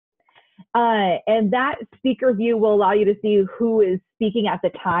And that speaker view will allow you to see who is speaking at the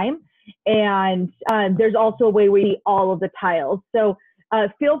time. And there's also a way we see all of the tiles. So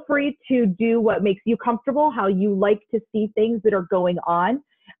feel free to do what makes you comfortable, how you like to see things that are going on.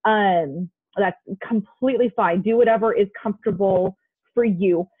 That's completely fine. Do whatever is comfortable for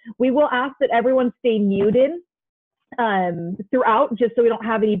you. We will ask that everyone stay muted throughout, just so we don't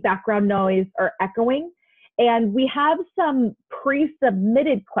have any background noise or echoing. And we have some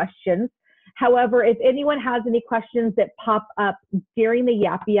pre-submitted questions. However, if anyone has any questions that pop up during the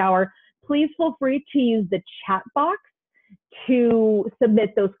Yappy Hour, please feel free to use the chat box to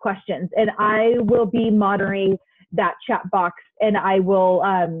submit those questions. And I will be monitoring that chat box, and I will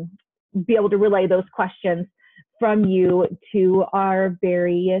be able to relay those questions from you to our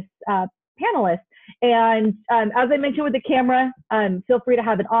various panelists. And as I mentioned with the camera, feel free to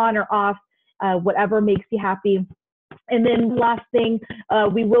have it on or off, whatever makes you happy. And then last thing,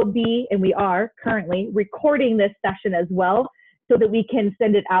 we will be, and we are currently recording this session as well, so that we can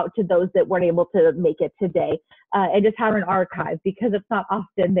send it out to those that weren't able to make it today, and just have an archive, because it's not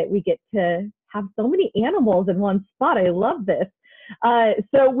often that we get to have so many animals in one spot. I love this.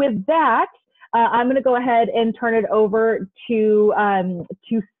 So with that, I'm going to go ahead and turn it over to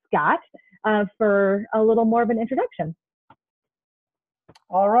Scott for a little more of an introduction.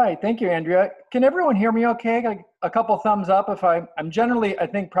 All right, thank you, Andrea. Can everyone hear me okay? Like a couple thumbs up if I'm generally, I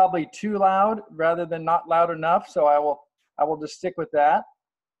think, probably too loud rather than not loud enough, so I will just stick with that.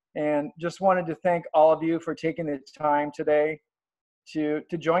 And just wanted to thank all of you for taking the time today to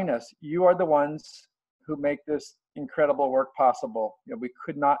join us. You are the ones who make this incredible work possible. You know, we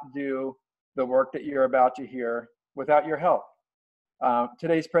could not do the work that you're about to hear without your help.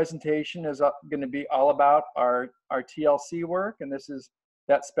 Today's presentation is going to be all about our TLC work, and this is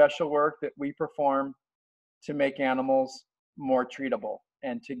that special work that we perform to make animals more treatable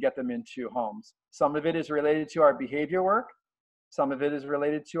and to get them into homes. Some of it is related to our behavior work. Some of it is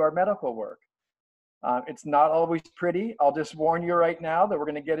related to our medical work. It's not always pretty. I'll just warn you right now that we're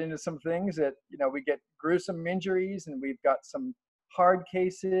going to get into some things that, you know, we get gruesome injuries and we've got some hard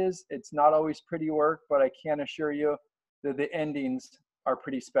cases. It's not always pretty work, but I can assure you that the endings are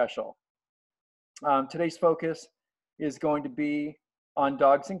pretty special. Today's focus is going to be on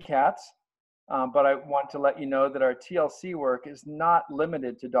dogs and cats, but I want to let you know that our TLC work is not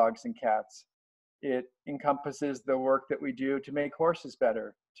limited to dogs and cats. It encompasses the work that we do to make horses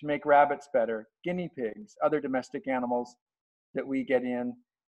better, to make rabbits better, guinea pigs, other domestic animals that we get in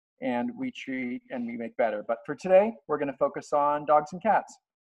and we treat and we make better. But for today, we're going to focus on dogs and cats.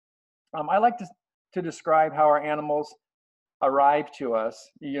 I like to describe how our animals arrive to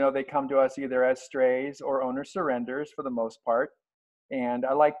us. You know, they come to us either as strays or owner surrenders for the most part. And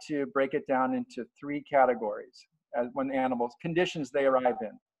I like to break it down into three categories when the animals, conditions they arrive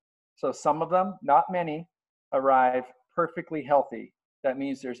in. So some of them, not many, arrive perfectly healthy. That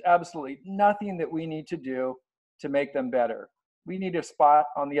means there's absolutely nothing that we need to do to make them better. We need a spot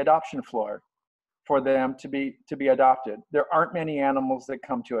on the adoption floor for them to be adopted. There aren't many animals that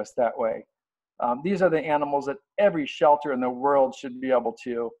come to us that way. These are the animals that every shelter in the world should be able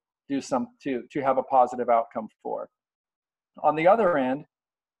to do to have a positive outcome for. On the other end,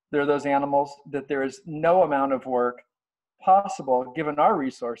 there are those animals that there is no amount of work possible, given our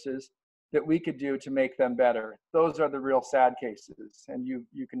resources, that we could do to make them better. Those are the real sad cases. And you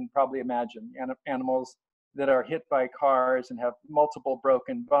can probably imagine animals that are hit by cars and have multiple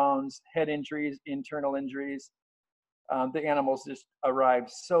broken bones, head injuries, internal injuries. The animals just arrive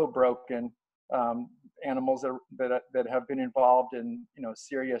so broken. Animals that have been involved in, you know,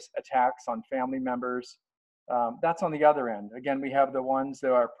 serious attacks on family members. That's on the other end. Again, we have the ones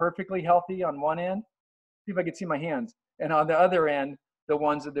that are perfectly healthy on one end. See if I can see my hands. And on the other end, the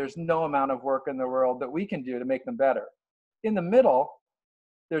ones that there's no amount of work in the world that we can do to make them better. In the middle,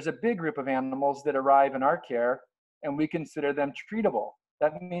 there's a big group of animals that arrive in our care, and we consider them treatable.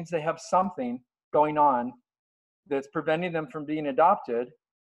 That means they have something going on that's preventing them from being adopted,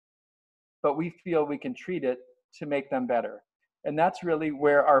 but we feel we can treat it to make them better. And that's really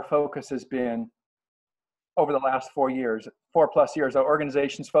where our focus has been over the last 4+ years. Our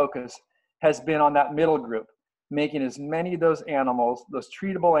organization's focus has been on that middle group, making as many of those animals, those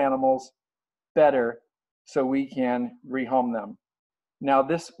treatable animals, better so we can rehome them. Now,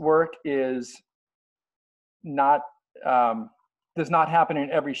 this work is not, does not happen in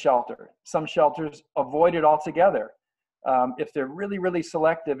every shelter. Some shelters avoid it altogether. If they're really, really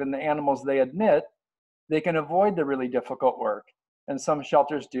selective in the animals they admit, they can avoid the really difficult work. And some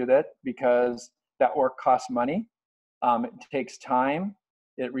shelters do that because that work costs money. It takes time.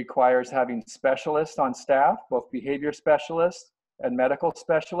 It requires having specialists on staff, both behavior specialists and medical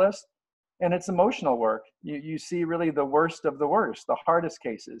specialists. And it's emotional work. You see really the worst of the worst, the hardest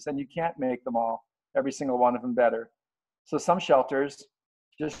cases, and you can't make them all, every single one of them better. So some shelters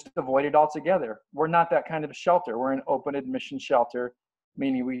just avoid it altogether. We're not that kind of a shelter. We're an open admission shelter,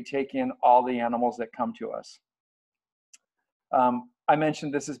 meaning we take in all the animals that come to us. I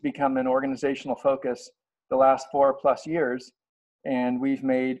mentioned this has become an organizational focus the last 4+ years, and we've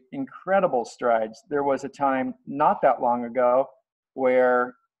made incredible strides. There was a time not that long ago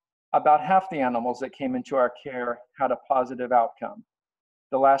where about half the animals that came into our care had a positive outcome.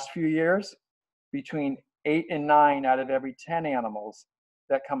 The last few years, between 8 and 9 out of every 10 animals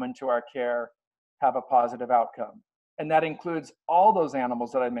that come into our care have a positive outcome. And that includes all those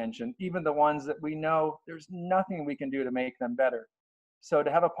animals that I mentioned, even the ones that we know there's nothing we can do to make them better. So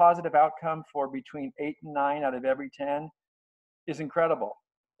to have a positive outcome for between 8 and 9 out of every 10 is incredible.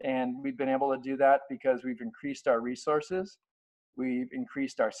 And we've been able to do that because we've increased our resources. We've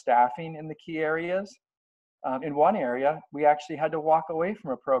increased our staffing in the key areas. In one area, we actually had to walk away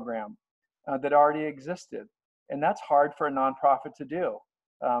from a program that already existed. And that's hard for a nonprofit to do.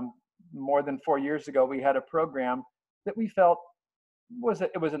 More than 4 years ago, we had a program that we felt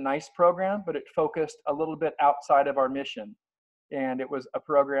it was a nice program, but it focused a little bit outside of our mission. And it was a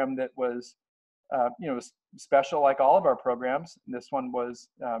program that was, special like all of our programs. This one was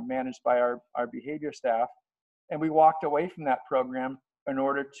managed by our behavior staff. And we walked away from that program in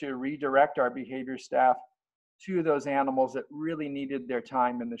order to redirect our behavior staff to those animals that really needed their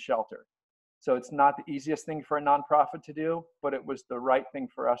time in the shelter. So it's not the easiest thing for a nonprofit to do, but it was the right thing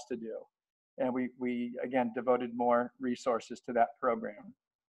for us to do. And we again, devoted more resources to that program.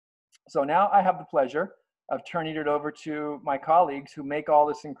 So now I have the pleasure of turning it over to my colleagues who make all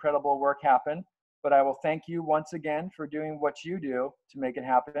this incredible work happen. But I will thank you once again for doing what you do to make it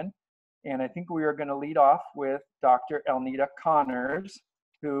happen. And I think we are going to lead off with Dr. Elnita Connors,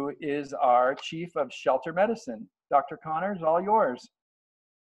 who is our Chief of Shelter Medicine. Dr. Connors, all yours.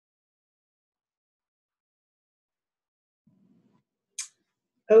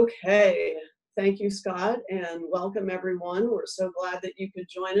 Okay, thank you, Scott, and welcome everyone. We're so glad that you could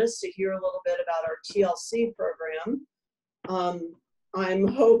join us to hear a little bit about our TLC program. I'm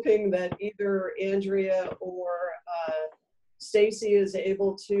hoping that either Andrea or Stacy is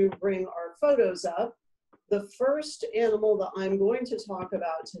able to bring our photos up. The first animal that I'm going to talk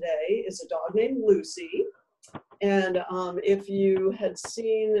about today is a dog named Lucy. And if you had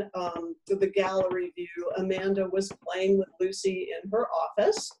seen the gallery view, Amanda was playing with Lucy in her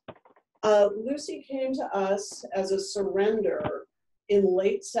office. Lucy came to us as a surrender in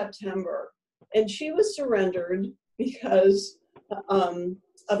late September, and she was surrendered because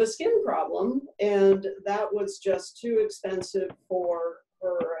of a skin problem, and that was just too expensive for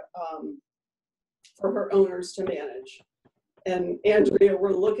her owners to manage. And Andrea,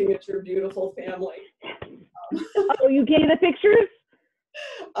 we're looking at your beautiful family. Oh, you gave the pictures?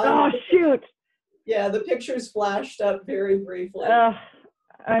 Oh, shoot. Yeah, the pictures flashed up very briefly.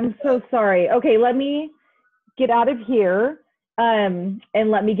 I'm so sorry. Okay, let me get out of here and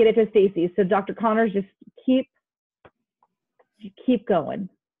let me get it to Stacy. So Dr. Connors, just keep going.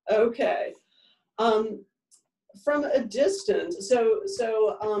 Okay. From a distance, so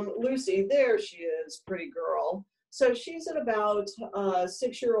Lucy, there she is, pretty girl. So she's at about a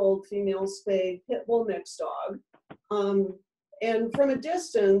 6-year-old female spayed pit bull mixed dog. And from a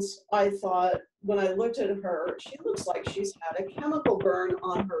distance, I thought, when I looked at her, she looks like she's had a chemical burn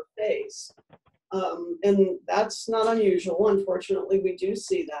on her face. And that's not unusual. Unfortunately, we do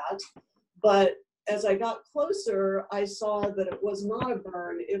see that. But as I got closer, I saw that it was not a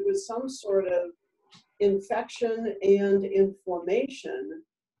burn. It was some sort of infection and inflammation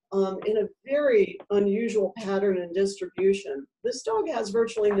in a very unusual pattern and distribution. This dog has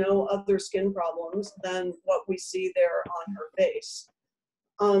virtually no other skin problems than what we see there on her face.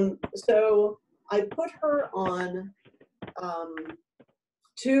 So I put her on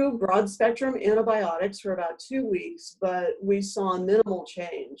 2 broad spectrum antibiotics for about 2 weeks, but we saw minimal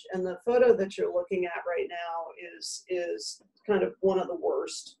change. And the photo that you're looking at right now is kind of one of the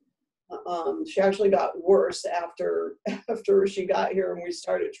worst. She actually got worse after she got here and we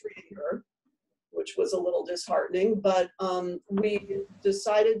started treating her, which was a little disheartening. But we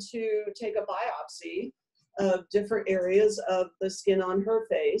decided to take a biopsy of different areas of the skin on her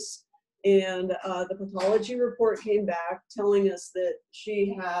face. And the pathology report came back telling us that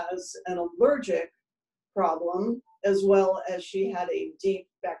she has an allergic problem as well as she had a deep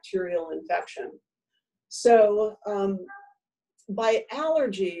bacterial infection. So by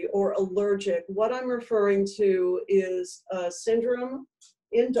allergy or allergic, what I'm referring to is a syndrome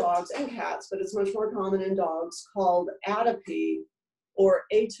in dogs and cats, but it's much more common in dogs, called atopy or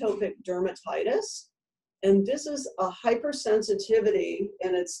atopic dermatitis. And this is a hypersensitivity,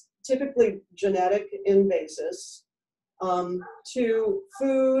 and it's typically genetic in basis, to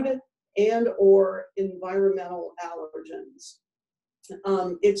food and or environmental allergens.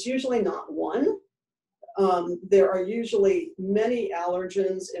 It's usually not one. There are usually many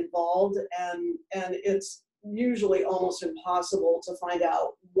allergens involved, and it's usually almost impossible to find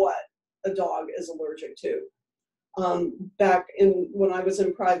out what a dog is allergic to. Back when I was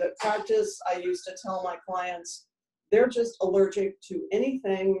in private practice, I used to tell my clients, they're just allergic to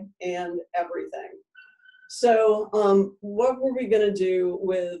anything and everything. So what were we going to do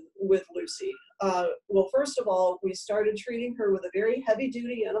with Lucy? Well, first of all, we started treating her with a very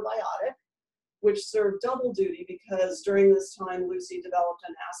heavy-duty antibiotic, which served double duty because during this time, Lucy developed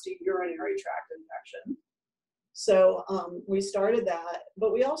a nasty urinary tract infection. So we started that,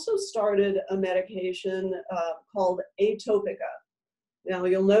 but we also started a medication called Atopica. Now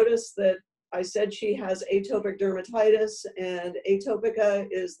you'll notice that I said she has atopic dermatitis, and Atopica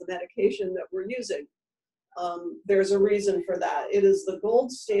is the medication that we're using. There's a reason for that. It is the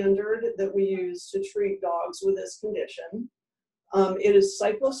gold standard that we use to treat dogs with this condition. It is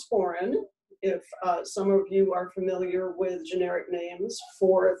cyclosporin. If some of you are familiar with generic names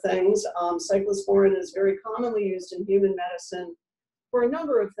for things, cyclosporin is very commonly used in human medicine for a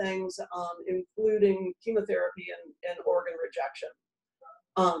number of things, including chemotherapy and organ rejection.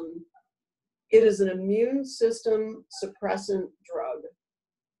 It is an immune system suppressant drug.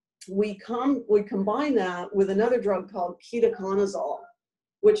 We combine that with another drug called ketoconazole,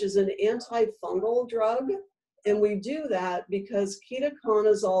 which is an antifungal drug. And we do that because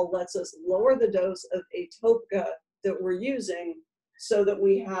ketoconazole lets us lower the dose of Atopica that we're using so that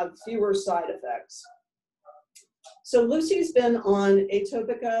we have fewer side effects. So Lucy's been on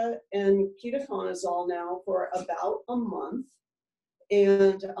Atopica and ketoconazole now for about a month.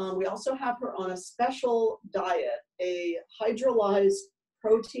 And we also have her on a special diet, a hydrolyzed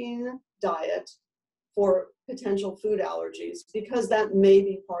protein diet for potential food allergies, because that may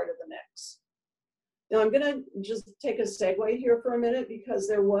be part of the mix. Now I'm going to just take a segue here for a minute because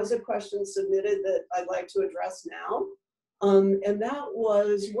there was a question submitted that I'd like to address now. And that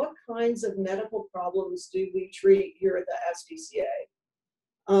was, what kinds of medical problems do we treat here at the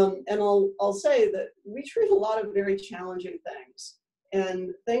SPCA? And I'll say that we treat a lot of very challenging things,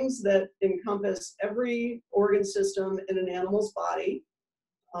 and things that encompass every organ system in an animal's body,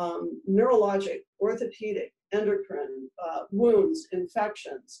 neurologic, orthopedic, endocrine, wounds,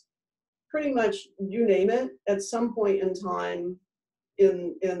 infections. Pretty much you name it, at some point in time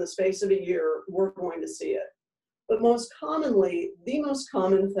in the space of a year, we're going to see it. But most commonly, the most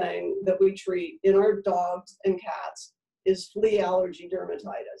common thing that we treat in our dogs and cats is flea allergy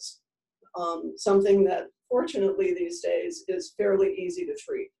dermatitis, something that fortunately these days is fairly easy to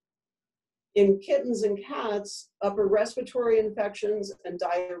treat. In kittens and cats, upper respiratory infections and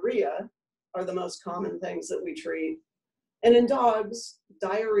diarrhea are the most common things that we treat. And in dogs,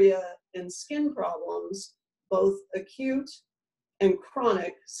 diarrhea and skin problems, both acute and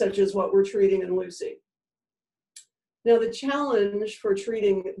chronic, such as what we're treating in Lucy. Now, the challenge for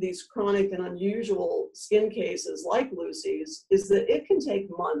treating these chronic and unusual skin cases like Lucy's is that it can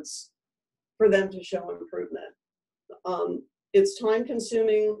take months for them to show improvement. It's time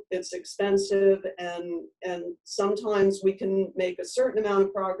consuming, it's expensive, and sometimes we can make a certain amount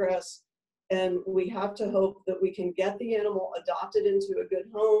of progress, and we have to hope that we can get the animal adopted into a good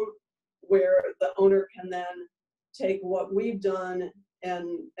home where the owner can then take what we've done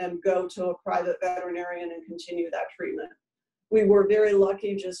and go to a private veterinarian and continue that treatment. We were very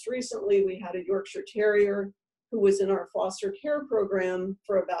lucky just recently. We had a Yorkshire Terrier who was in our foster care program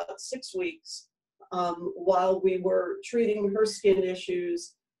for about 6 weeks while we were treating her skin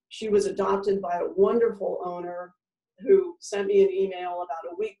issues. She was adopted by a wonderful owner who sent me an email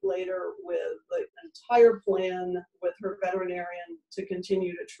about a week later with the entire plan with her veterinarian to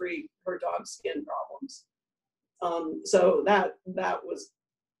continue to treat her dog's skin problems. So that was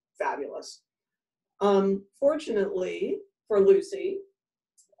fabulous. Fortunately for Lucy,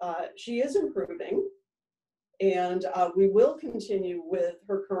 she is improving, and we will continue with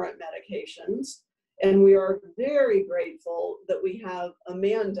her current medications. And we are very grateful that we have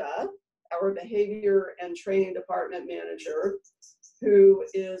Amanda, our behavior and training department manager, who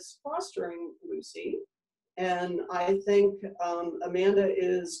is fostering Lucy. And I think Amanda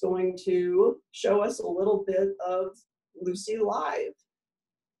is going to show us a little bit of Lucy live.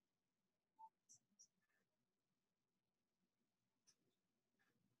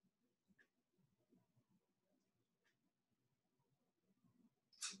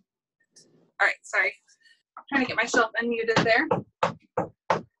 All right, sorry. I'm trying to get myself unmuted there.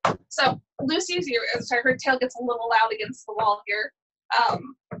 So Lucy's, sorry, her tail gets a little loud against the wall here. So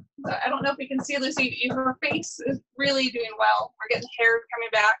I don't know if you can see Lucy. Her face is really doing well. We're getting hair coming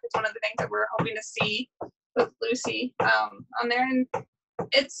back. It's one of the things that we're hoping to see with Lucy on there. And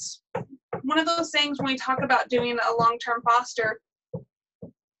it's one of those things when we talk about doing a long-term foster,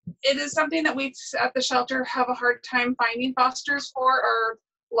 it is something that we at the shelter have a hard time finding fosters for, or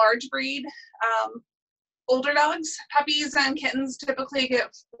large breed. Older dogs, puppies and kittens typically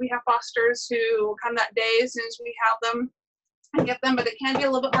we have fosters who come that day as soon as we have them and get them, but it can be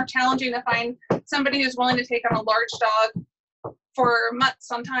a little bit more challenging to find somebody who's willing to take on a large dog for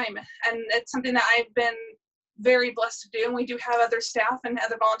months on time. And it's something that I've been very blessed to do. And we do have other staff and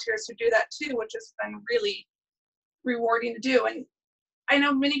other volunteers who do that too, which has been really rewarding to do. And I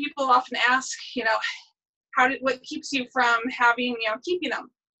know many people often ask, what keeps you from having, keeping them?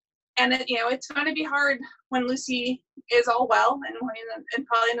 And it's going to be hard when Lucy is all well and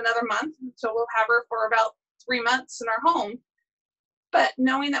probably in another month. So we'll have her for about 3 months in our home. But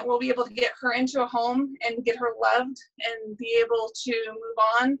knowing that we'll be able to get her into a home and get her loved and be able to move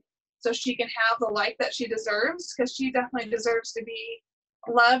on so she can have the life that she deserves, because she definitely deserves to be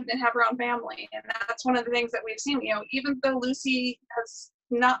loved and have her own family. And that's one of the things that we've seen. Even though Lucy has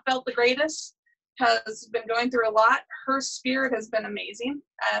not felt the greatest, has been going through a lot, her spirit has been amazing.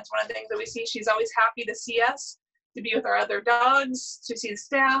 It's one of the things that we see. She's always happy to see us, to be with our other dogs, to see the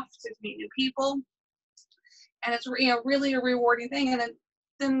staff, to meet new people. And it's really a rewarding thing. And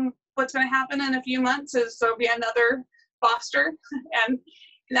then what's going to happen in a few months is there'll be another foster, and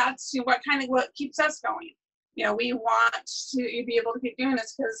that's what keeps us going. We want to be able to keep doing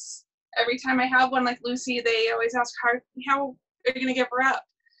this, because every time I have one like Lucy, they always ask how are you going to give her up?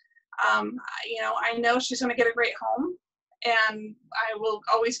 I know she's going to get a great home, and I will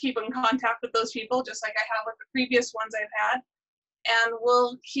always keep in contact with those people, just like I have with the previous ones I've had. And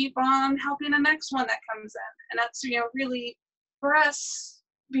we'll keep on helping the next one that comes in. And that's, really, for us,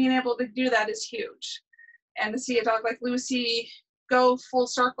 being able to do that is huge. And to see a dog like Lucy go full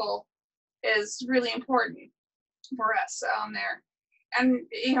circle is really important for us on there. And,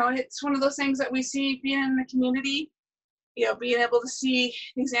 it's one of those things that we see being in the community, being able to see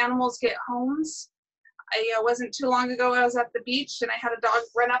these animals get homes. Wasn't too long ago, I was at the beach and I had a dog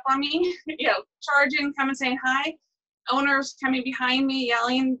run up on me, charging, coming saying hi. Owners coming behind me,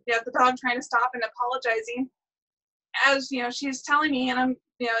 yelling at the dog, trying to stop and apologizing. As she's telling me, and I'm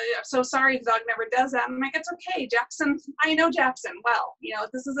so sorry the dog never does that. I'm like, it's okay, Jackson. I know Jackson well.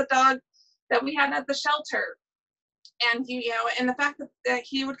 This is a dog that we had at the shelter, and and the fact that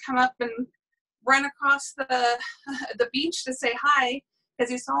he would come up and run across the beach to say hi because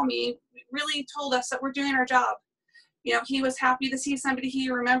he saw me really told us that we're doing our job. He was happy to see somebody he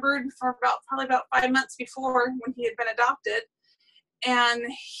remembered for probably about 5 months before when he had been adopted. And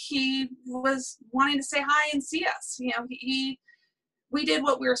he was wanting to say hi and see us. We did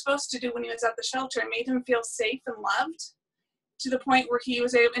what we were supposed to do when he was at the shelter and made him feel safe and loved to the point where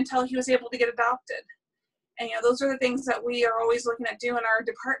until he was able to get adopted. And, those are the things that we are always looking at doing in our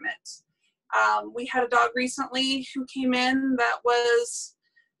department. We had a dog recently who came in that was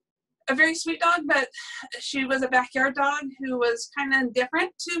a very sweet dog, but she was a backyard dog who was kind of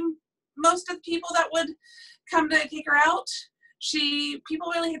different to most of the people that would come to take her out.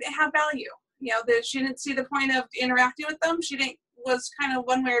 People really have value. That she didn't see the point of interacting with them. Was kind of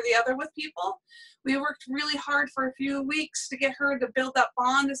one way or the other with people. We worked really hard for a few weeks to get her to build that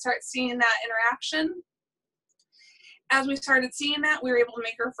bond, to start seeing that interaction. As we started seeing that, we were able to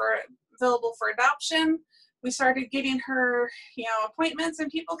make her available for adoption. We started getting her, appointments, and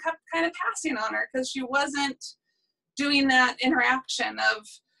people kept kind of passing on her because she wasn't doing that interaction of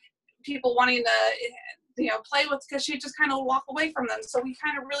people wanting to, play with, because she'd just kind of walk away from them. So we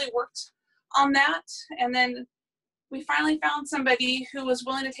kind of really worked on that. And then we finally found somebody who was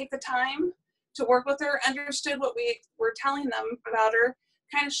willing to take the time to work with her, understood what we were telling them about her,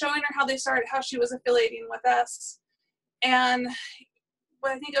 kind of showing her how she was affiliating with us. And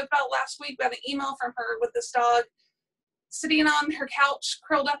I think it was about last week, we got an email from her with this dog sitting on her couch,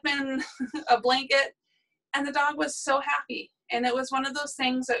 curled up in a blanket, and the dog was so happy. And it was one of those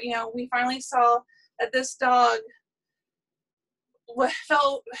things that, we finally saw that this dog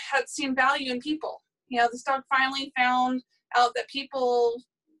had seen value in people. This dog finally found out that people,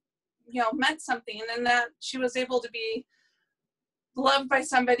 meant something, and that she was able to be loved by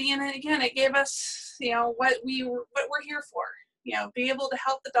somebody. And again, it gave us, what we're here for. Be able to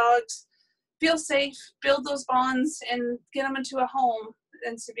help the dogs feel safe, build those bonds, and get them into a home,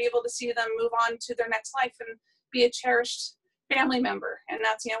 and to be able to see them move on to their next life and be a cherished family member. And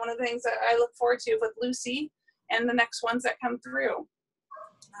that's, one of the things that I look forward to with Lucy and the next ones that come through.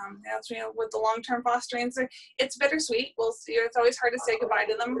 That's, you know, with the long-term fostering, so it's bittersweet. We'll see. It's always hard to say goodbye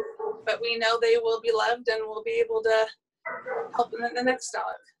to them, but we know they will be loved and we'll be able to help them in the next dog.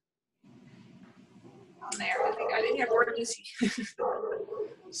 On there, I think I didn't hear the word Lucy.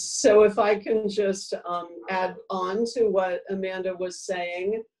 So if I can just add on to what Amanda was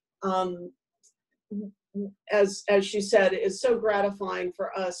saying, as she said, it's so gratifying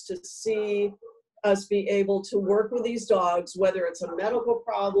for us to see us be able to work with these dogs, whether it's a medical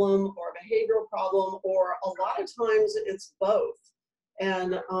problem or a behavioral problem, or a lot of times it's both.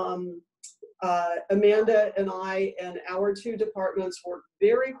 And Amanda and I and our two departments work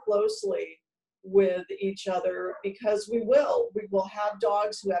very closely with each other, because we will have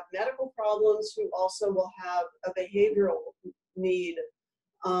dogs who have medical problems who also will have a behavioral need.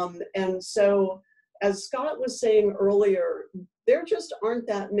 And so, as Scott was saying earlier, there just aren't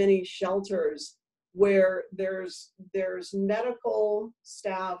that many shelters where there's medical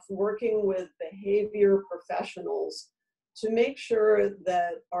staff working with behavior professionals to make sure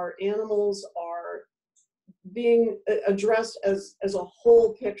that our animals are being addressed as a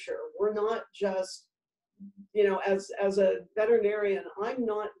whole picture. We're not just, you know, as a veterinarian, I'm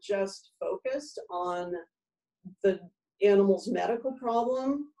not just focused on the animal's medical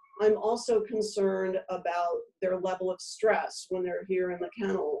problem. I'm also concerned about their level of stress when they're here in the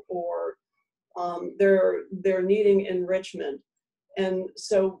kennel, or they're needing enrichment. And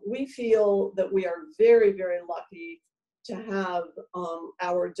so we feel that we are very, very lucky to have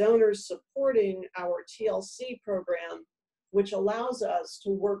our donors supporting our TLC program, which allows us to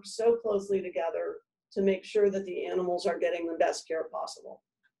work so closely together to make sure that the animals are getting the best care possible.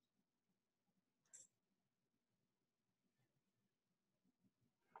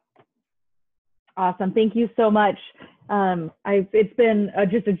 Awesome. Thank you so much. It's been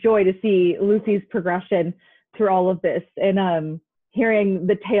just a joy to see Lucy's progression through all of this, and hearing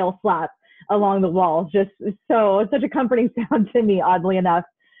the tail flap along the wall, just such a comforting sound to me, oddly enough.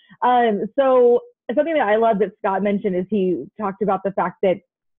 So something that I love that Scott mentioned is he talked about the fact that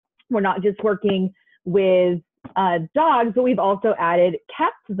we're not just working with dogs, but we've also added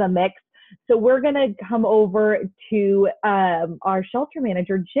cats to the mix. So we're going to come over to our shelter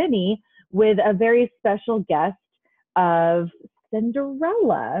manager, Jenny, with a very special guest of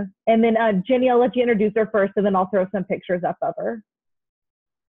Cinderella. And then Jenny, I'll let you introduce her first, and then I'll throw some pictures up of her.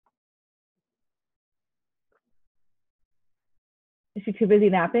 Is she too busy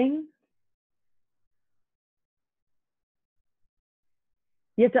napping?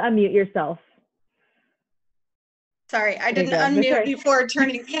 You have to unmute yourself. Sorry, I didn't unmute before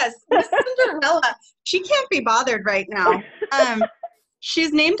turning. Yes, Miss Cinderella. She can't be bothered right now.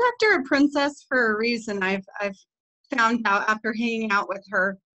 She's named after a princess for a reason. I've found out after hanging out with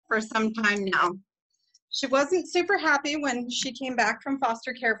her for some time now. She wasn't super happy when she came back from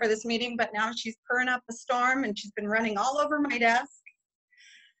foster care for this meeting, but now she's purring up a storm and she's been running all over my desk.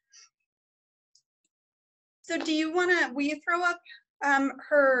 So will you throw up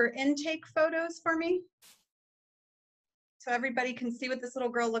her intake photos for me? So everybody can see what this little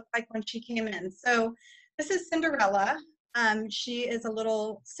girl looked like when she came in. So this is Cinderella. She is a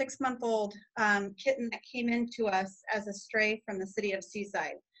little 6-month-old kitten that came into us as a stray from the city of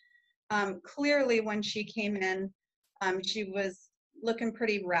Seaside. Clearly when she came in, she was looking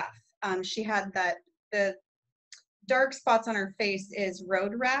pretty rough. She had the dark spots on her face is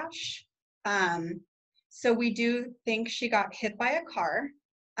road rash. So we do think she got hit by a car.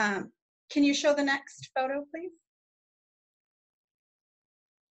 Can you show the next photo, please?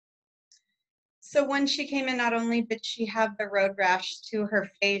 So when she came in, not only did she have the road rash to her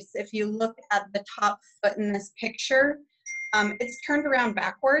face, if you look at the top foot in this picture, it's turned around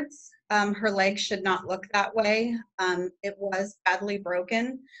backwards. Her leg should not look that way. It was badly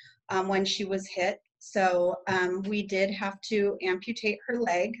broken when she was hit. So we did have to amputate her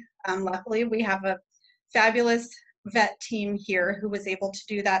leg. Luckily, we have a fabulous vet team here who was able to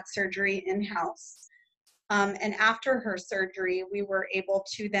do that surgery in-house. And after her surgery, we were able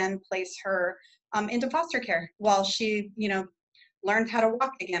to then place her into foster care while she, learned how to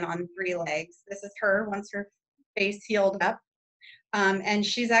walk again on 3 legs. This is her once her face healed up. And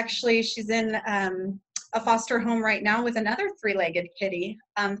she's in a foster home right now with another 3-legged kitty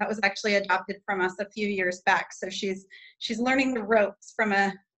that was actually adopted from us a few years back. So she's learning the ropes from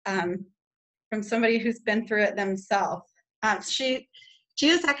somebody who's been through it themselves. She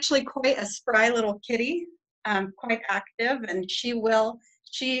is actually quite a spry little kitty, quite active, and she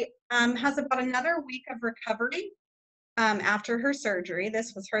has about another week of recovery after her surgery.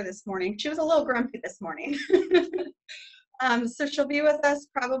 This was her this morning. She was a little grumpy this morning. So she'll be with us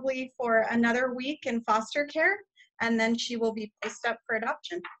probably for another week in foster care, and then she will be placed up for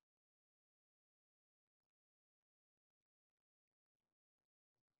adoption.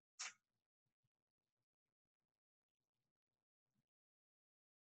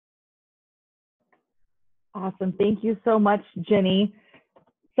 Awesome. Thank you so much, Jenny.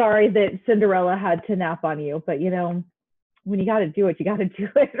 Sorry that Cinderella had to nap on you, but you know, when you got to do it, you got to do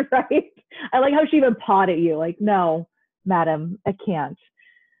it, right? I like how she even pawed at you, like, no, madam, I can't.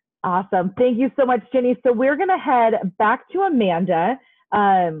 Awesome. Thank you so much, Jenny. So we're going to head back to Amanda,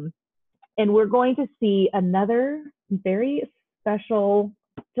 and we're going to see another very special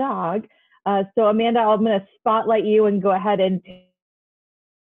dog. So Amanda, I'm going to spotlight you and go ahead and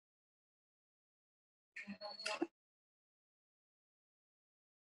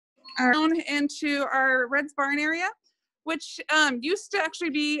down into our Red's barn area, which used to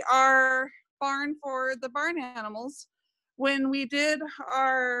actually be our barn for the barn animals. When we did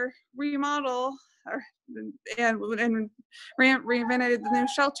our remodel and renovated the new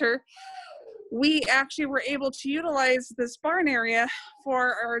shelter, we actually were able to utilize this barn area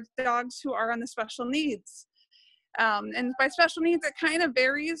for our dogs who are on the special needs. And by special needs, it kind of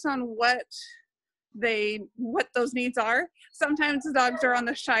varies on what those needs are. Sometimes the dogs are on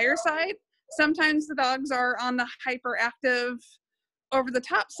the shyer side. Sometimes the dogs are on the hyperactive, over the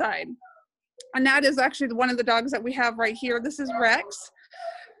top side. And that is actually one of the dogs that we have right here. This is Rex.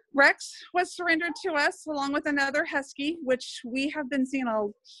 Rex was surrendered to us along with another husky, which we have been seeing a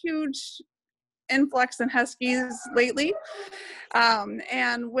huge influx in huskies lately.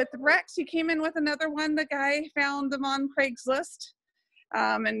 And with Rex, he came in with another one. The guy found them on Craigslist.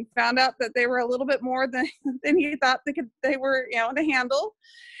 And found out that they were a little bit more than he thought they were, to handle.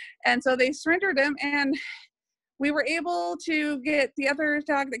 And so they surrendered him, and we were able to get the other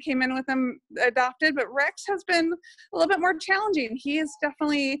dog that came in with him adopted. But Rex has been a little bit more challenging. He is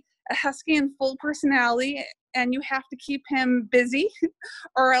definitely a husky in full personality, and you have to keep him busy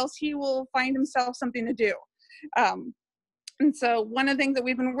or else he will find himself something to do. And so one of the things that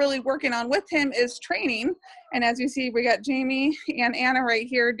we've been really working on with him is training. And as you see, we got Jamie and Anna right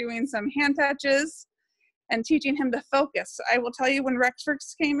here doing some hand touches and teaching him to focus. I will tell you, when Rex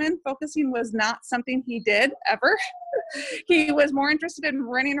first came in, focusing was not something he did ever. He was more interested in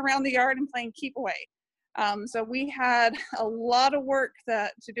running around the yard and playing keep away. So we had a lot of work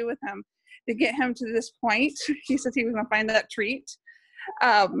to do with him to get him to this point. He says he was gonna find that treat.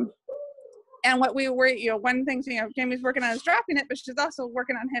 And what we were, one thing, Jamie's working on is dropping it, but she's also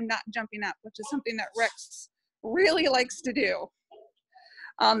working on him not jumping up, which is something that Rex really likes to do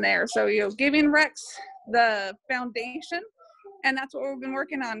on there. So, giving Rex the foundation, and that's what we've been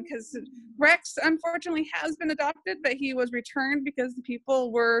working on, because Rex unfortunately has been adopted, but he was returned because the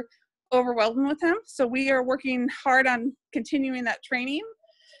people were overwhelmed with him. So we are working hard on continuing that training,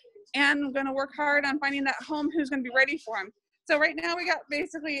 and I'm going to work hard on finding that home who's going to be ready for him. So right now we got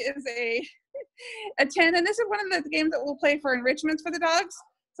basically is a 10, and this is one of the games that we'll play for enrichments for the dogs.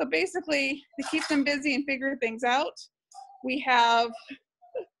 So basically, to keep them busy and figure things out, we have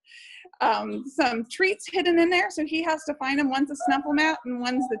some treats hidden in there. So he has to find them. One's a snuffle mat and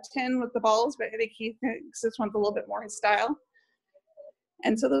one's the tin with the balls, but I think he thinks this one's a little bit more his style.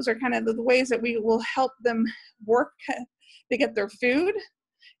 And so those are kind of the ways that we will help them work to get their food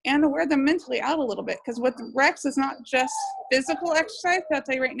and to wear them mentally out a little bit. Because with Rex, is not just physical exercise. I'll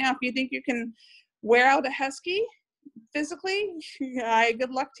tell you right now, if you think you can wear out a husky physically,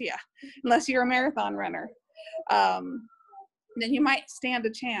 good luck to you, unless you're a marathon runner. Then you might stand a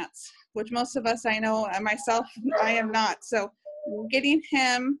chance, which most of us, I know, myself, I am not. So getting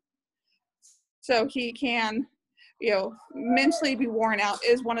him so he can, mentally be worn out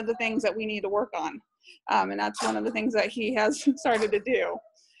is one of the things that we need to work on. And that's one of the things that he has started to do.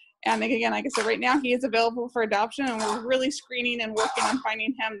 And again, like I said, right now he is available for adoption, and we're really screening and working on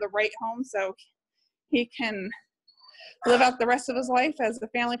finding him the right home so he can live out the rest of his life as the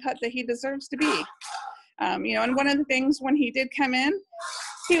family pet that he deserves to be. And one of the things when he did come in,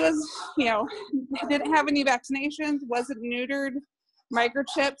 he was, didn't have any vaccinations, wasn't neutered,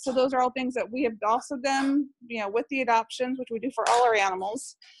 microchipped. So those are all things that we have also done, with the adoptions, which we do for all our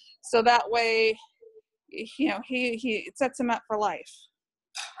animals. So that way, he sets him up for life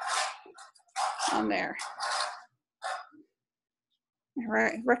on there. All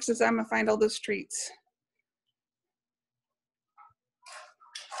right, Rex says, I'm gonna find all those treats.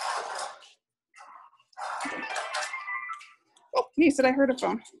 Oh, he said I heard a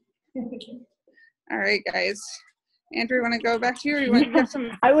phone. All right, guys. Andrew, you want to go back to you, or you want to have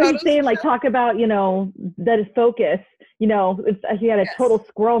some I was saying, talk about, that is focus. He had a total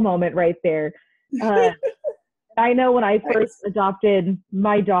squirrel moment right there. I know when I first adopted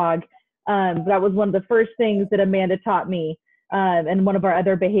my dog, That was one of the first things that Amanda taught me. And one of our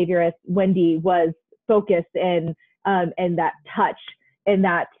other behaviorists, Wendy, was focus and that touch, and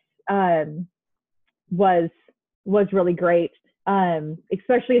that was really great,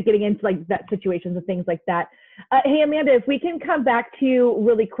 especially getting into like that situations and things like that. Hey, Amanda, if we can come back to you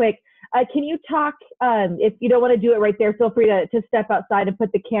really quick, can you talk, if you don't want to do it right there, feel free to step outside and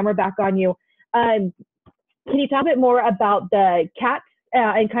put the camera back on you. Can you talk a bit more about the cats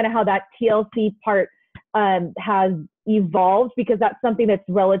and kind of how that TLC part has evolved, because that's something that's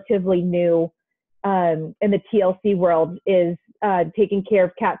relatively new in the TLC world, is taking care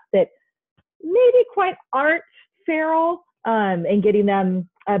of cats that maybe quite aren't feral and getting them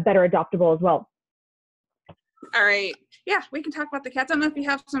better adoptable as well. All right. Yeah, we can talk about the cats. I don't know if you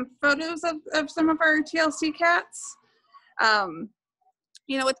have some photos of some of our TLC cats.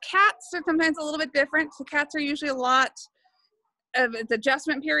 You know, with cats, they're sometimes a little bit different. So cats are usually a lot of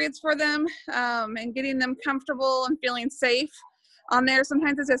adjustment periods for them, and getting them comfortable and feeling safe on there.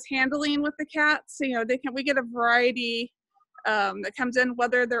 Sometimes it's just handling with the cats. You know, we get a variety that comes in,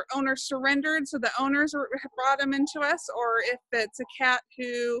 whether their owner surrendered, so the owners brought them into us, or if it's a cat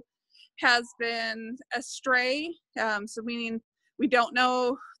who has been a stray. So meaning we don't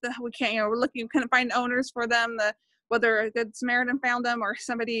know that we can't, we're looking, couldn't find owners for them, whether a good Samaritan found them or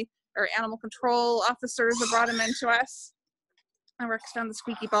somebody or animal control officers have brought them into us. And Rex found the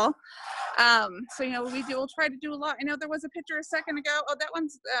squeaky ball. So, you know, we'll try to do a lot. I know there was a picture a second ago. Oh, that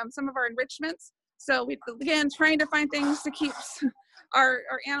one's some of our enrichments. So we, again, trying to find things to keep our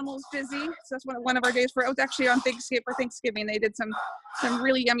animals busy. So that's one of our days it was actually on Thanksgiving. They did some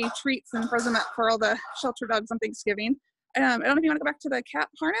really yummy treats and froze them up for all the shelter dogs on Thanksgiving. I don't know if you want to go back to the cat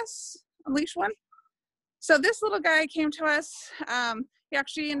harness unleash one. So this little guy came to us. He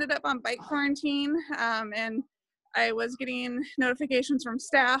actually ended up on bite quarantine, and I was getting notifications from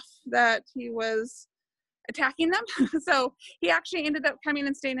staff that he was attacking them. So he actually ended up coming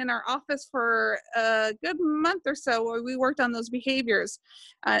and staying in our office for a good month or so, where we worked on those behaviors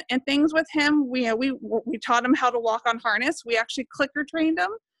and things with him. We taught him how to walk on harness. We actually clicker trained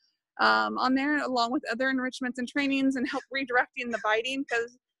him on there, along with other enrichments and trainings, and help redirecting the biting,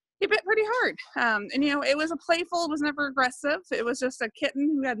 because he bit pretty hard. And you know, it was it was never aggressive. It was just a kitten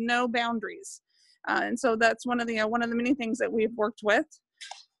who had no boundaries. And so that's one of the many things that we've worked with.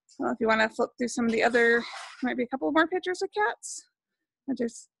 Well, if you want to flip through some of the other, might be a couple more pictures of cats.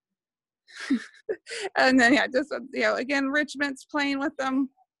 And then again, enrichments, playing with them.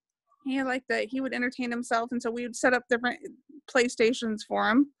 He liked that. He would entertain himself, and so we would set up different playstations for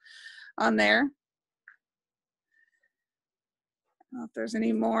him on there. I don't know if there's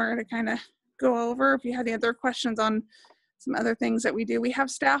any more to kind of go over. If you had any other questions on some other things that we do, we have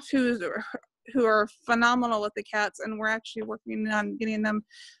staff who are phenomenal with the cats, and we're actually working on getting them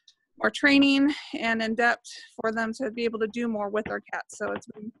more training and in depth for them to be able to do more with our cats. So it's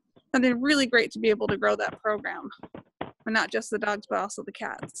been something really great to be able to grow that program, and not just the dogs, but also the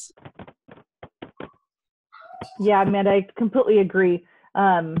cats. Yeah, Amanda, I completely agree.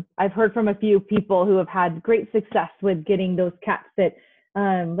 I've heard from a few people who have had great success with getting those cats that,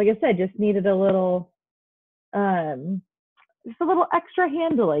 like I said, just needed a little extra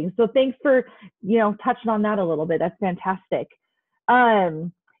handling. So thanks for, touching on that a little bit. That's fantastic.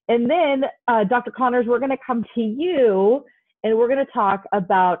 And then, Dr. Connors, we're going to come to you, and we're going to talk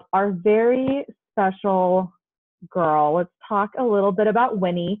about our very special girl. Let's talk a little bit about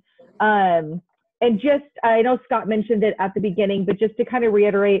Winnie. And just, I know Scott mentioned it at the beginning, but just to kind of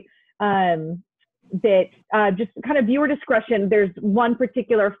reiterate that just kind of viewer discretion, there's one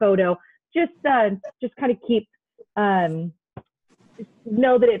particular photo. Just kind of keep, know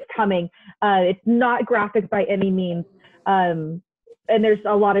that it's coming. It's not graphic by any means. And there's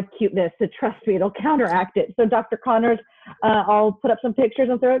a lot of cuteness, so trust me, it'll counteract it. So Dr. Connors, I'll put up some pictures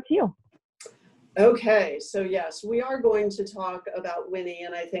and throw it to you. Okay, so yes, we are going to talk about Winnie,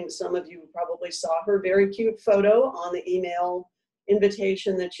 and I think some of you probably saw her very cute photo on the email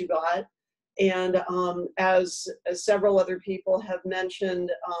invitation that you got. And as several other people have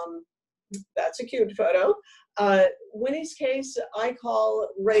mentioned, that's a cute photo. Winnie's case I call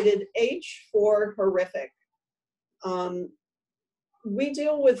rated H for horrific. We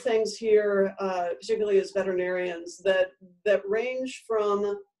deal with things here, particularly as veterinarians, that range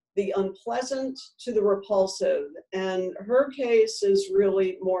from the unpleasant to the repulsive, and her case is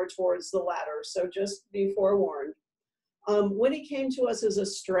really more towards the latter, so just be forewarned. Winnie came to us as a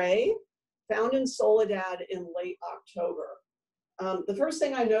stray, found in Soledad in late October. The first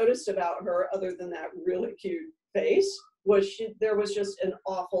thing I noticed about her, other than that really cute face, was there was just an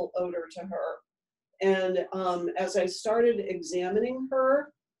awful odor to her. And as I started examining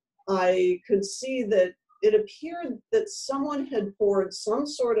her, I could see that it appeared that someone had poured some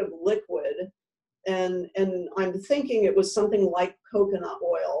sort of liquid, and I'm thinking it was something like coconut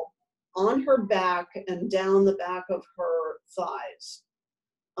oil, on her back and down the back of her thighs.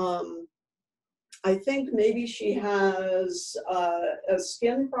 I think maybe she has a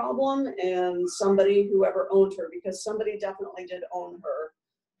skin problem, and somebody, whoever owned her, because somebody definitely did own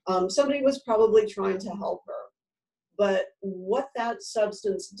her, somebody was probably trying to help her. But what that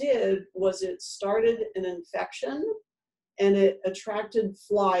substance did was it started an infection, and it attracted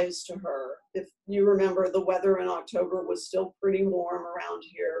flies to her. If you remember, the weather in October was still pretty warm around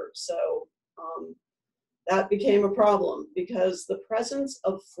here, so that became a problem because the presence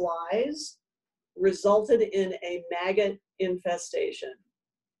of flies resulted in a maggot infestation.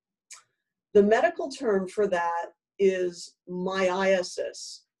 The medical term for that is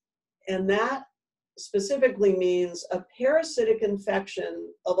myiasis, and that specifically means a parasitic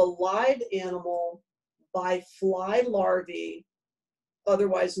infection of a live animal by fly larvae,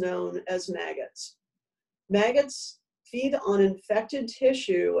 otherwise known as maggots. Maggots feed on infected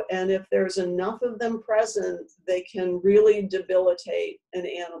tissue, and if there's enough of them present, they can really debilitate an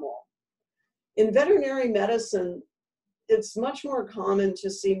animal. In veterinary medicine, it's much more common to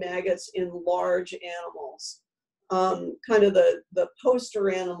see maggots in large animals. Kind of the poster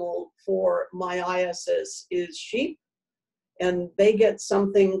animal for myiasis is sheep, and they get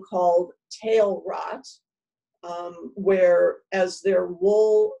something called tail rot, where as their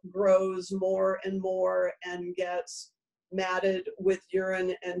wool grows more and more and gets matted with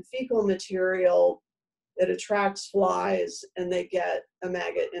urine and fecal material, it attracts flies and they get a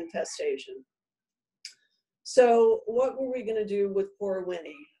maggot infestation. So what were we going to do with poor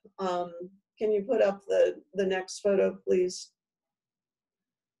Winnie? Can you put up the next photo, please?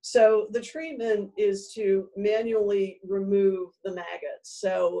 So the treatment is to manually remove the maggots.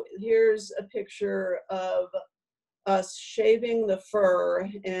 So here's a picture of us shaving the fur,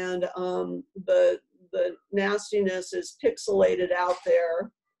 and the nastiness is pixelated out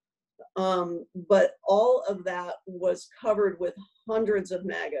there. But all of that was covered with hundreds of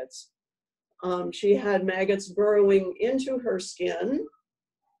maggots. She had maggots burrowing into her skin,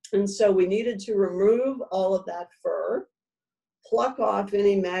 and so we needed to remove all of that fur, pluck off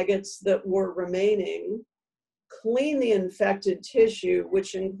any maggots that were remaining, clean the infected tissue,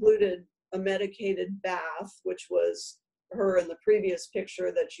 which included a medicated bath, which was her in the previous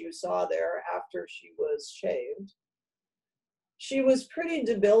picture that you saw there after she was shaved. She was pretty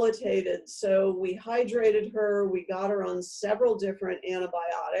debilitated, so we hydrated her, we got her on several different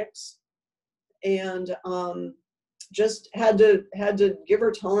antibiotics, and just had to give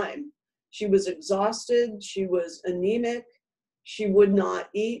her time. She was exhausted, she was anemic, she would not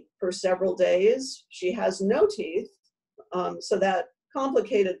eat for several days. She has no teeth, so that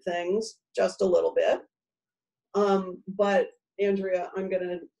complicated things just a little bit. But Andrea, I'm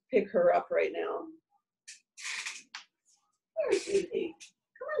gonna pick her up right now. There, sweetie.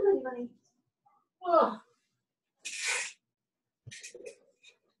 Come on, honey. Oh.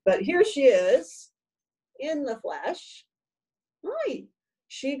 But here she is in the flesh. Hi.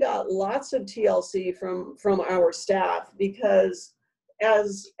 She got lots of TLC from our staff, because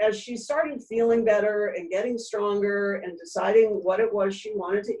as she started feeling better and getting stronger and deciding what it was she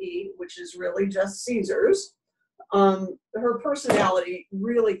wanted to eat, which is really just Caesars, her personality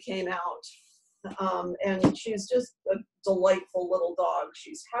really came out. And she's just a delightful little dog.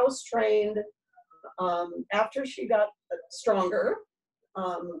 She's house trained. After she got stronger,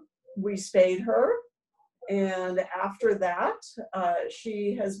 we spayed her. And after that,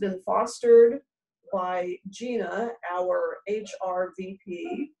 she has been fostered by Gina, our HR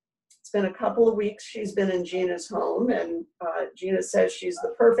VP. It's been a couple of weeks she's been in Gina's home, and Gina says she's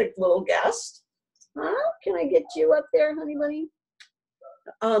the perfect little guest. Can I get you up there, honey bunny?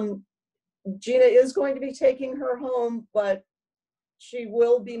 Gina is going to be taking her home, but she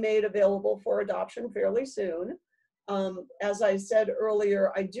will be made available for adoption fairly soon. As I said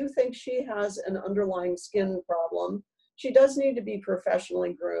earlier, I do think she has an underlying skin problem. She does need to be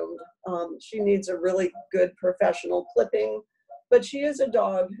professionally groomed. She needs a really good professional clipping, but she is a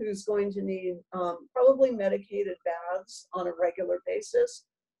dog who's going to need probably medicated baths on a regular basis,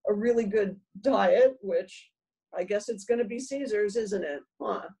 a really good diet, which I guess it's going to be Caesars, isn't it?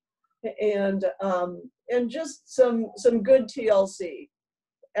 Huh? And just some good TLC.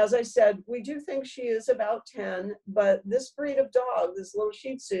 As I said, we do think she is about 10, but this breed of dog, this little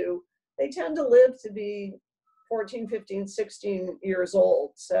Shih Tzu, they tend to live to be 14, 15, 16 years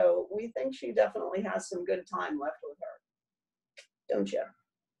old. So we think she definitely has some good time left with her. Don't you?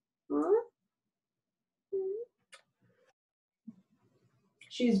 Huh?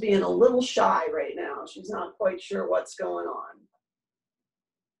 She's being a little shy right now. She's not quite sure what's going on.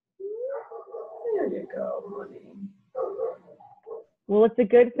 There you go, honey. Well, it's a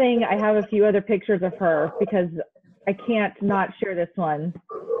good thing I have a few other pictures of her because I can't not share this one.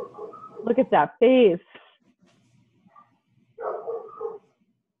 Look at that face.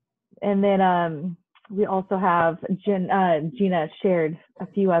 And then we also have Gina shared a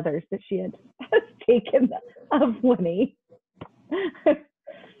few others that she had taken of Winnie.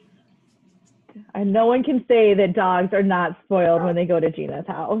 And no one can say that dogs are not spoiled when they go to Gina's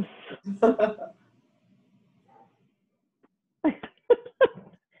house.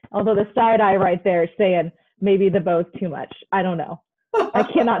 Although the side eye right there is saying maybe the bow's too much. I don't know. I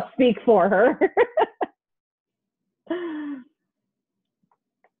cannot speak for her.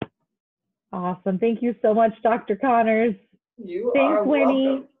 Awesome. Thank you so much, Dr. Connors. You Thanks, are Winnie.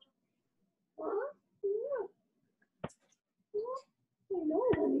 welcome. I know,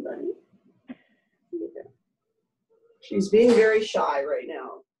 honey bunny. She's being very shy right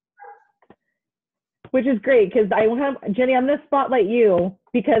now. Which is great because I have, Jenny, I'm going to spotlight you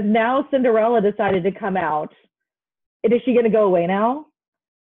because now Cinderella decided to come out. And is she going to go away now?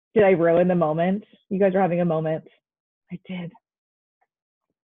 Did I ruin the moment? You guys are having a moment. I did.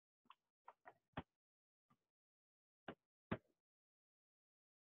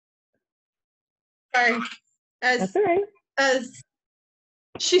 Sorry. That's all right. As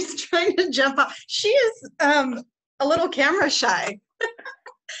she's trying to jump off. She is a little camera shy.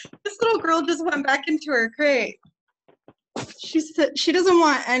 This little girl just went back into her crate. She doesn't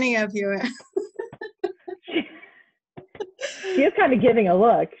want any of you. She is kind of giving a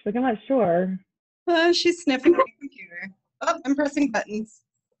look. She's like, I'm not sure. She's sniffing my computer. Oh, I'm pressing buttons.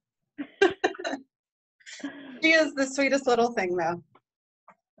 She is the sweetest little thing, though.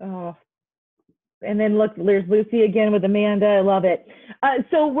 Oh. And then look, there's Lucy again with Amanda. I love it.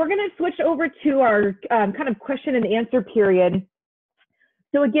 So we're going to switch over to our kind of question and answer period.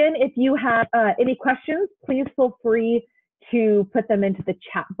 So again, if you have any questions, please feel free to put them into the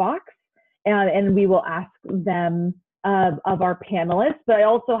chat box and we will ask them of our panelists. But I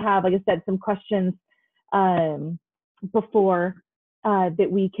also have, like I said, some questions before that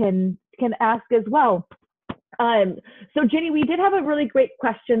we can ask as well. So Jenny, we did have a really great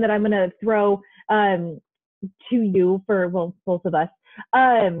question that I'm going to throw to you for, well, both of us.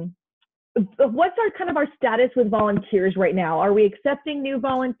 What's our status with volunteers right now? Are we accepting new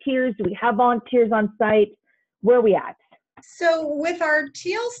volunteers? Do we have volunteers on site? Where are we at? So with our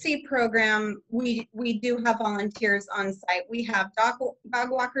TLC program, we do have volunteers on site. We have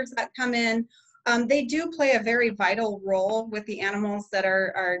dog walkers that come in. They do play a very vital role with the animals that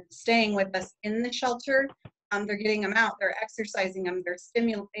are staying with us in the shelter. They're getting them out, they're exercising them, they're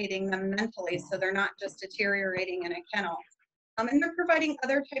stimulating them mentally so they're not just deteriorating in a kennel. And they're providing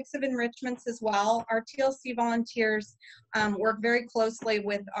other types of enrichments as well. Our TLC volunteers work very closely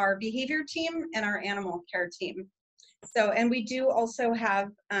with our behavior team and our animal care team. So, and we do also have,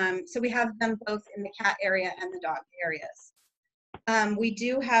 so we have them both in the cat area and the dog areas. We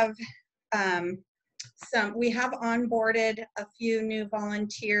do have we have onboarded a few new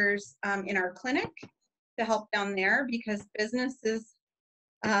volunteers in our clinic to help down there because business is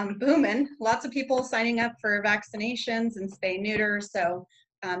booming. Lots of people signing up for vaccinations and spay neuter, so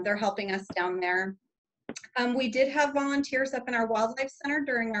they're helping us down there. We did have volunteers up in our wildlife center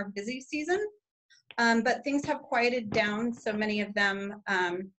during our busy season, but things have quieted down, so many of them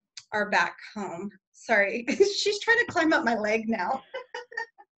are back home. Sorry, she's trying to climb up my leg now.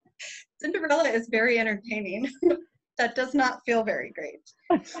 Cinderella is very entertaining. That does not feel very great.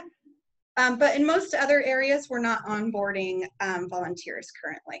 But in most other areas, we're not onboarding volunteers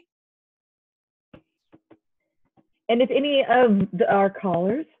currently. And if any of our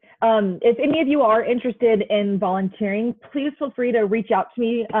callers, if any of you are interested in volunteering, please feel free to reach out to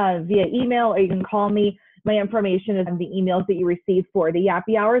me via email, or you can call me. My information is in the emails that you receive for the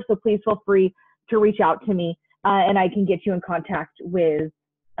Yappy Hour, so please feel free to reach out to me, and I can get you in contact with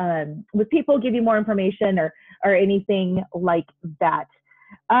people, give you more information or anything like that.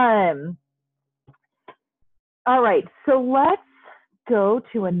 All right, so let's go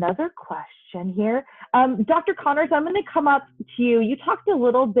to another question here. Dr. Connors, I'm going to come up to you. You talked a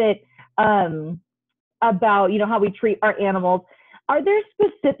little bit about, how we treat our animals. Are there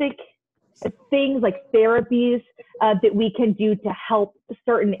specific things like therapies that we can do to help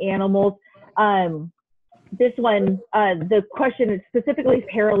certain animals? This one, the question is specifically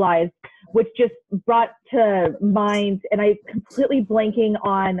paralyzed, which just brought to mind, and I'm completely blanking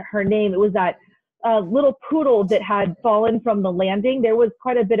on her name. It was that little poodle that had fallen from the landing. There was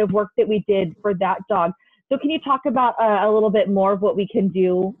quite a bit of work that we did for that dog. So can you talk about a little bit more of what we can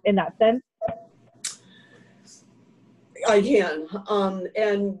do in that sense? I can,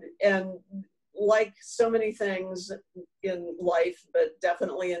 and like so many things in life, but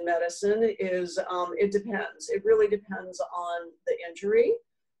definitely in medicine, is it depends. It really depends on the injury.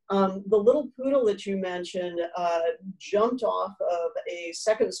 The little poodle that you mentioned jumped off of a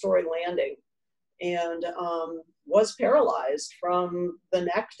second-story landing and was paralyzed from the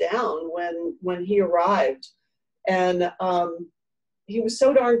neck down when he arrived. And he was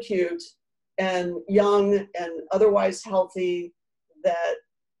so darn cute and young and otherwise healthy that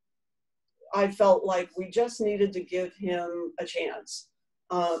I felt like we just needed to give him a chance.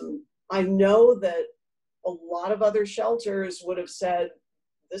 I know that a lot of other shelters would have said,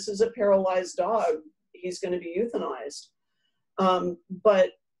 this is a paralyzed dog, he's going to be euthanized.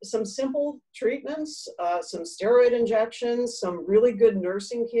 But some simple treatments, some steroid injections, some really good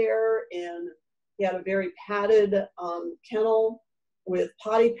nursing care, and he had a very padded kennel with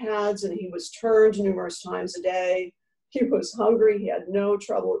potty pads, and he was turned numerous times a day. He was hungry. He had no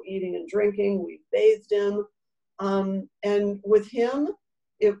trouble eating and drinking. We bathed him. And with him,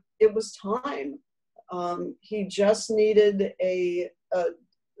 it was time. He just needed a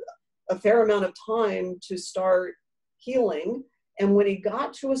fair amount of time to start healing. And when he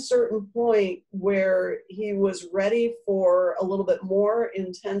got to a certain point where he was ready for a little bit more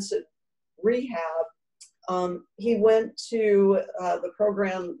intensive rehab, he went to the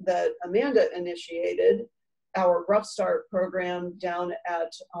program that Amanda initiated, our Rough Start program down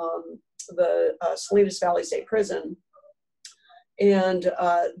at the Salinas Valley State Prison. And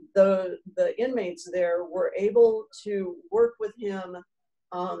the inmates there were able to work with him.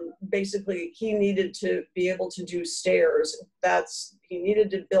 Basically, he needed to be able to do stairs. He needed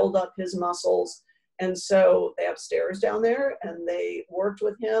to build up his muscles. And so they have stairs down there, and they worked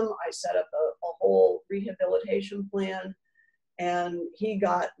with him. I set up a whole rehabilitation plan, and he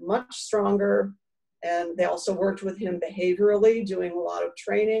got much stronger. And they also worked with him behaviorally, doing a lot of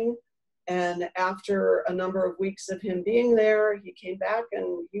training. And after a number of weeks of him being there, he came back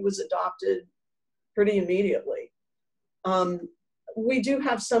and he was adopted pretty immediately. We do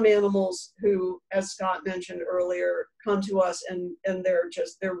have some animals who, as Scott mentioned earlier, come to us and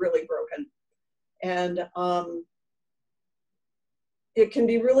they're really broken. And it can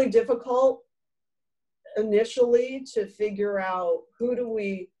be really difficult initially to figure out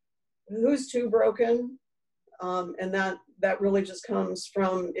who's too broken. And that really just comes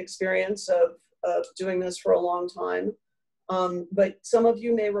from experience of doing this for a long time. But some of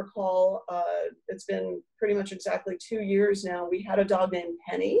you may recall, it's been pretty much exactly 2 years now, we had a dog named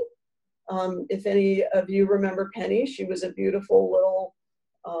Penny. If any of you remember Penny, she was a beautiful little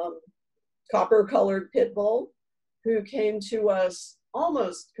copper-colored pit bull who came to us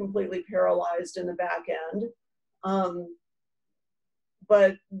almost completely paralyzed in the back end.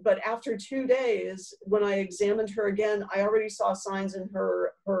 But after 2 days, when I examined her again, I already saw signs in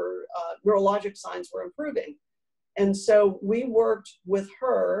her neurologic signs were improving. And so we worked with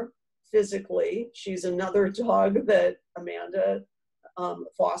her physically. She's another dog that Amanda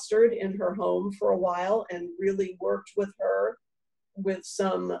fostered in her home for a while and really worked with her with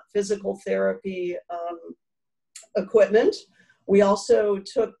some physical therapy equipment. We also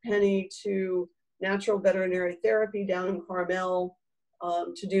took Penny to natural veterinary therapy down in Carmel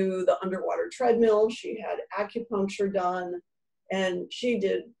to do the underwater treadmill. She had acupuncture done, and she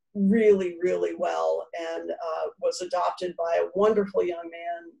did really, really well, and was adopted by a wonderful young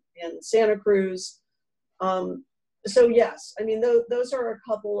man in Santa Cruz. So yes, I mean, those are a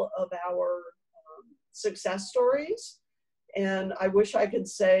couple of our success stories. And I wish I could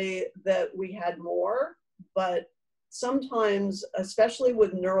say that we had more, but sometimes, especially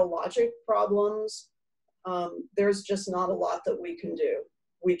with neurologic problems, there's just not a lot that we can do.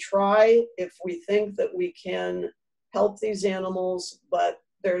 We try if we think that we can help these animals, but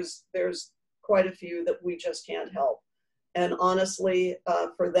there's quite a few that we just can't help. And honestly,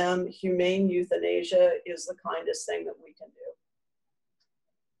 for them, humane euthanasia is the kindest thing that we can do.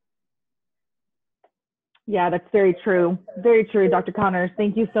 Yeah, that's very true. Very true, Dr. Connors.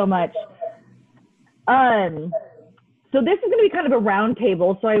 Thank you so much. So this is going to be kind of a round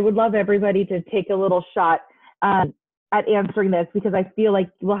table. So I would love everybody to take a little shot at answering this, because I feel like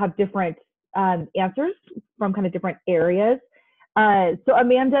we'll have different answers from kind of different areas. So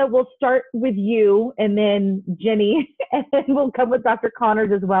Amanda, we'll start with you, and then Jenny, and then we'll come with Dr.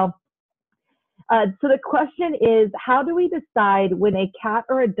 Connors as well. So the question is, how do we decide when a cat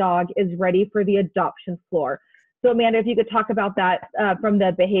or a dog is ready for the adoption floor? So Amanda, if you could talk about that from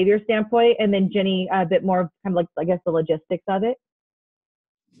the behavior standpoint, and then Jenny, a bit more kind of like, I guess, the logistics of it.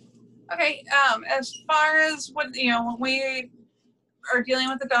 Okay, as far as what, when we are dealing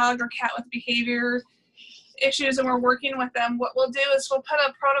with a dog or cat with behavior issues and we're working with them, what we'll do is we'll put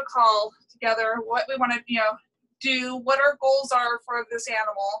a protocol together, what we want to, do, what our goals are for this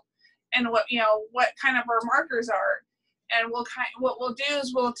animal, and what kind of our markers are. And what we'll do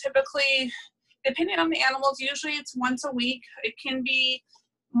is we'll typically, depending on the animals, usually it's once a week. It can be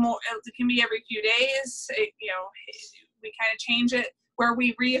more, it can be every few days. We kind of change it where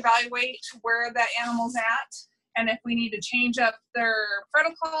we reevaluate where that animal's at. And if we need to change up their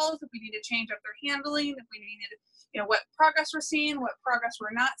protocols, if we need to change up their handling, if we need to, what progress we're seeing, what progress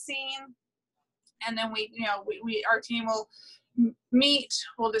we're not seeing. And then our team will meet,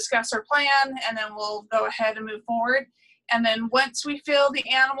 we'll discuss our plan, and then we'll go ahead and move forward. And then once we feel the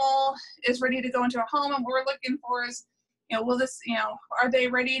animal is ready to go into a home, and what we're looking for is, are they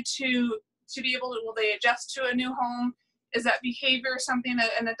ready to be able to, will they adjust to a new home? Is that behavior something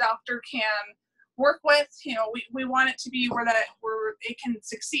that a doctor can work with? We want it to be where it can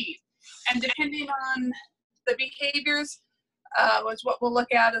succeed. And depending on the behaviors, was what we'll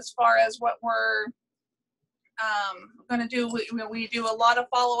look at as far as what we're going to do. We do a lot of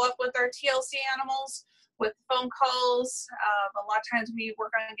follow-up with our TLC animals with phone calls. A lot of times we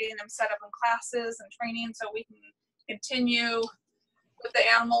work on getting them set up in classes and training so we can continue with the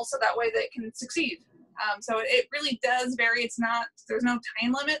animals so that way they can succeed. So it really does vary. There's no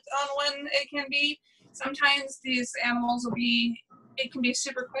time limit on when it can be. Sometimes these animals it can be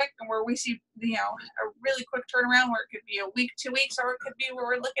super quick, and where we see, a really quick turnaround where it could be a week, 2 weeks, or it could be where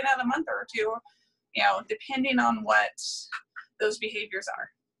we're looking at a month or two, depending on what those behaviors are.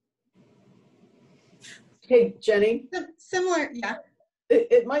 Hey, Jenny. Similar, yeah.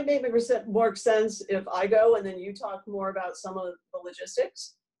 It might make more sense if I go and then you talk more about some of the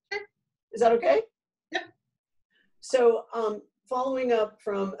logistics. Sure. Is that okay? Yep. So following up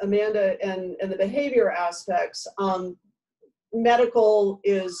from Amanda and the behavior aspects, medical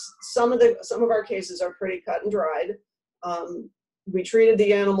is some of our cases are pretty cut and dried. We treated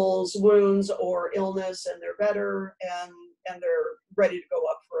the animal's wounds or illness, and they're better, and they're ready to go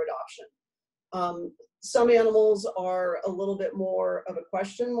up for adoption. Some animals are a little bit more of a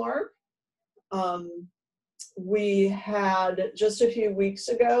question mark. We had just a few weeks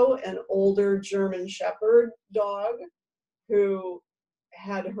ago an older German Shepherd dog who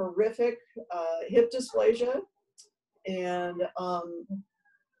had horrific hip dysplasia and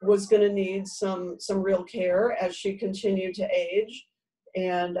was going to need some real care as she continued to age.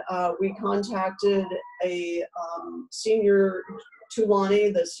 And we contacted a senior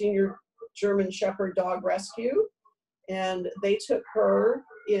Tulani, the senior German Shepherd Dog Rescue, and they took her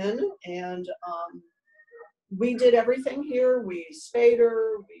in, and we did everything here. We spayed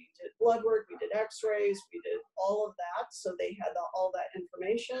her, we did blood work, we did x-rays, we did all of that, so they had all that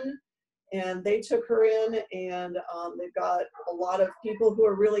information. And they took her in, and they've got a lot of people who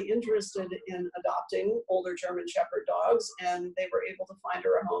are really interested in adopting older German Shepherd dogs, and they were able to find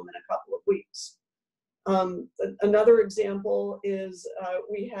her a home in a couple of weeks. Another example is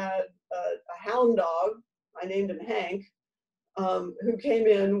we had a hound dog, I named him Hank, who came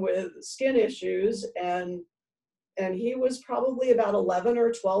in with skin issues, and he was probably about 11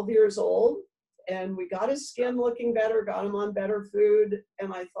 or 12 years old, and we got his skin looking better, got him on better food,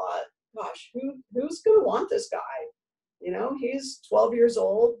 and I thought, gosh, who's going to want this guy? He's 12 years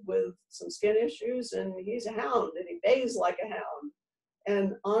old with some skin issues, and he's a hound, and he bays like a hound.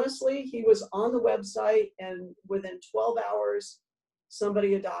 And honestly, he was on the website, and within 12 hours,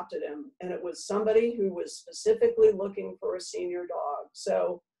 somebody adopted him. And it was somebody who was specifically looking for a senior dog.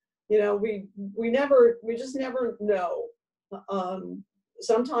 So, we just never know.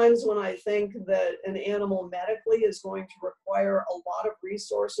 Sometimes when I think that an animal medically is going to require a lot of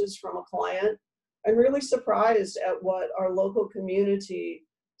resources from a client, I'm really surprised at what our local community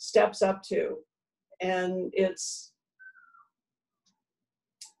steps up to. And it's,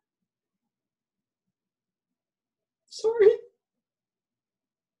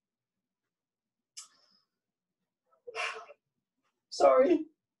 sorry.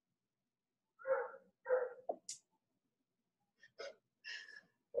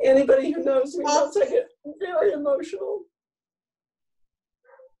 Anybody who knows me knows I get very emotional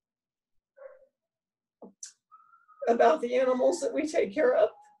about the animals that we take care of,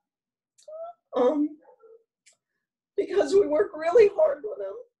 because we work really hard with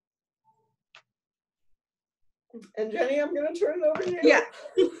them. And Jenny, I'm going to turn it over to you. Yeah.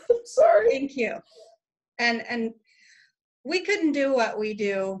 Sorry. Thank you. And we couldn't do what we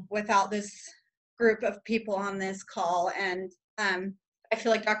do without this group of people on this call. And I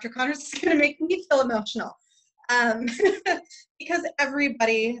feel like Dr. Connors is going to make me feel emotional. um, because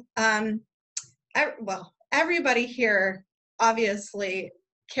everybody, everybody here obviously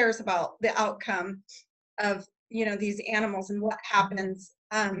cares about the outcome of, you know, these animals and what happens.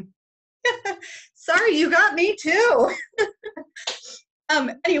 Sorry, you got me too.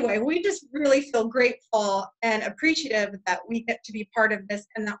 Anyway, we just really feel grateful and appreciative that we get to be part of this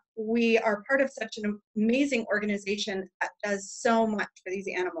and that we are part of such an amazing organization that does so much for these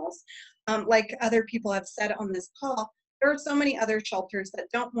animals. Like other people have said on this call, there are so many other shelters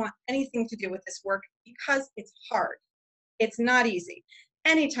that don't want anything to do with this work because it's hard. It's not easy.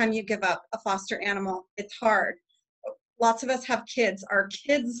 Anytime you give up a foster animal, it's hard. Lots of us have kids. Our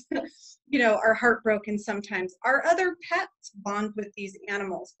kids, you know, are heartbroken sometimes. Our other pets bond with these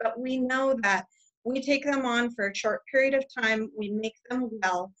animals, but we know that we take them on for a short period of time. We make them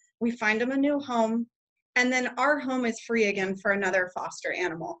well. We find them a new home, and then our home is free again for another foster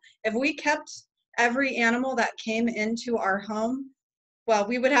animal. If we kept every animal that came into our home, well,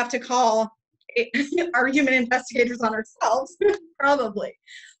 we would have to call our human investigators on ourselves, probably.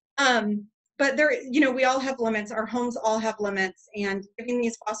 But there, you know, we all have limits. Our homes all have limits, and giving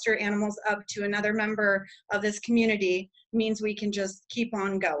these foster animals up to another member of this community means we can just keep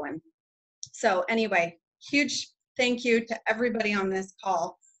on going. So anyway, huge thank you to everybody on this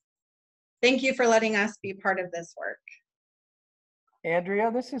call. Thank you for letting us be part of this work.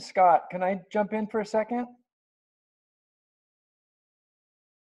 Andrea, this is Scott. Can I jump in for a second?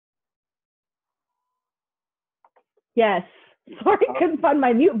 Yes. Sorry, I couldn't find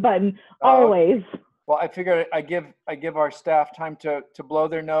my mute button. Always. Well, I figured I give our staff time to blow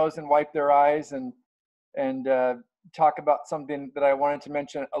their nose and wipe their eyes and talk about something that I wanted to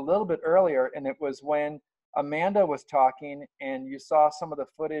mention a little bit earlier, and it was when Amanda was talking and you saw some of the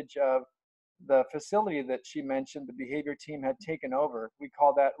footage of the facility that she mentioned the behavior team had taken over. We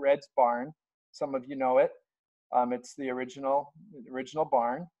call that Red's Barn. Some of you know it. It's the original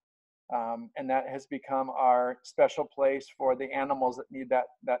barn. And that has become our special place for the animals that need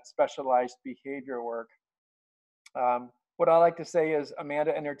that specialized behavior work. What I like to say is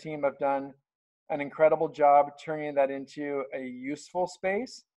Amanda and her team have done an incredible job turning that into a useful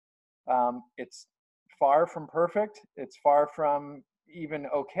space. It's far from perfect. It's far from even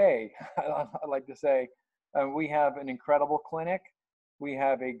okay, I like to say. We have an incredible clinic. We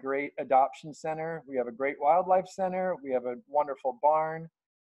have a great adoption center. We have a great wildlife center. We have a wonderful barn.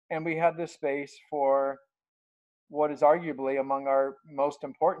 And we have this space for what is arguably among our most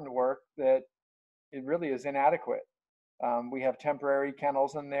important work that it really is inadequate. We have temporary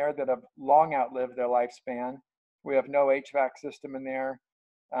kennels in there that have long outlived their lifespan. We have no HVAC system in there.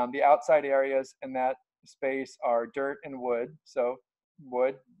 The outside areas in that space are dirt and wood. So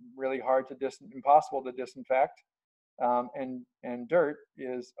wood, really hard to impossible to disinfect. And dirt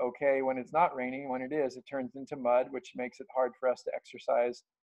is okay when it's not raining. When it is, it turns into mud, which makes it hard for us to exercise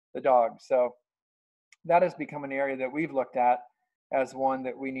the dog. So that has become an area that we've looked at as one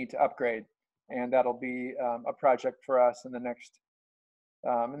that we need to upgrade, and that'll be a project for us in the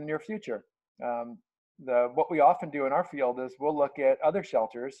near future. What we often do in our field is we'll look at other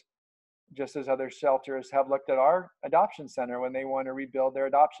shelters, just as other shelters have looked at our adoption center. When they want to rebuild their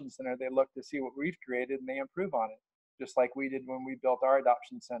adoption center, they look to see what we've created and they improve on it, just like we did when we built our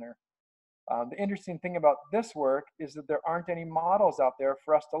adoption center. The interesting thing about this work is that there aren't any models out there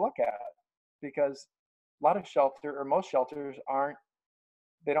for us to look at, because a lot of most shelters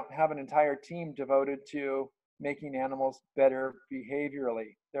they don't have an entire team devoted to making animals better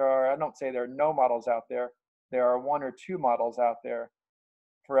behaviorally. I don't say there are no models out there. There are one or two models out there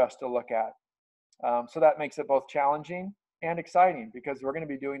for us to look at. So that makes it both challenging and exciting, because we're going to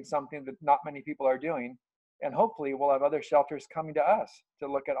be doing something that not many people are doing. And hopefully we'll have other shelters coming to us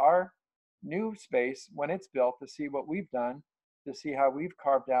to look at our new space when it's built, to see what we've done, to see how we've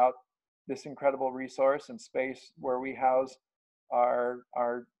carved out this incredible resource and space where we house our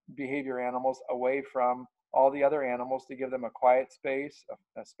behavior animals away from all the other animals, to give them a quiet space,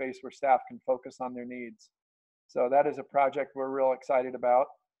 a space where staff can focus on their needs. So that is a project we're real excited about.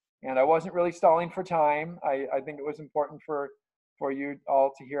 And I wasn't really stalling for time. I think it was important for you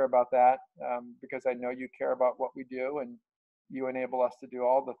all to hear about that, because I know you care about what we do and you enable us to do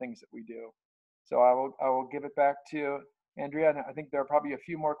all the things that we do. So I will give it back to Andrea, and I think there are probably a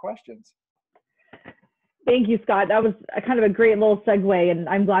few more questions. Thank you, Scott. That was kind of a great little segue, and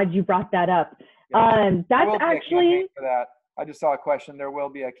I'm glad you brought that up. Yeah. That's actually for that. I just saw a question. There will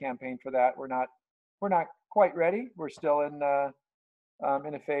be a campaign for that. We're not quite ready. We're still in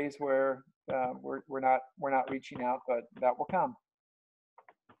a phase where we're not reaching out, but that will come.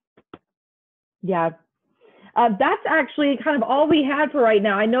 Yeah. That's actually kind of all we had for right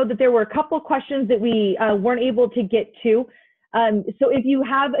now. I know that there were a couple of questions that we weren't able to get to. So if you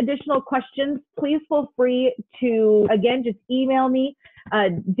have additional questions, please feel free to, again, just email me.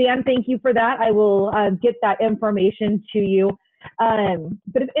 Dan, thank you for that. I will get that information to you.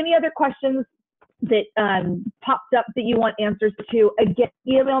 But if any other questions that popped up that you want answers to, again,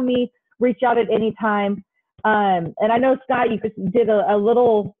 email me, reach out at any time. And I know, Scott, you just did a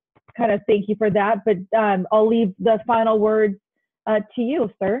little kind of thank you for that, but I'll leave the final words to you,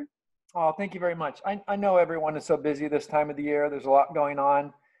 sir. Oh, thank you very much. I know everyone is so busy this time of the year. There's a lot going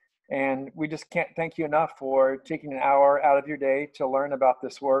on, and we just can't thank you enough for taking an hour out of your day to learn about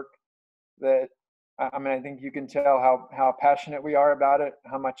this work. That, I mean, I think you can tell how passionate we are about it,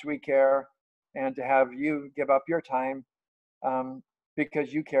 how much we care, and to have you give up your time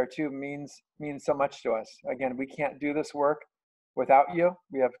because you care too means so much to us. Again, we can't do this work without you.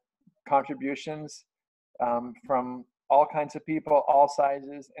 We have contributions from all kinds of people, all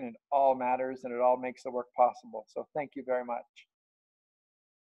sizes, and it all matters, and it all makes the work possible. So thank you very much.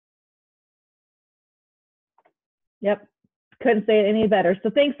 Yep, couldn't say it any better. So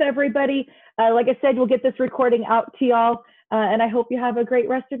thanks, everybody. Like I said, we'll get this recording out to y'all, and I hope you have a great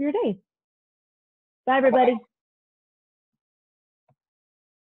rest of your day. Bye, everybody. Bye.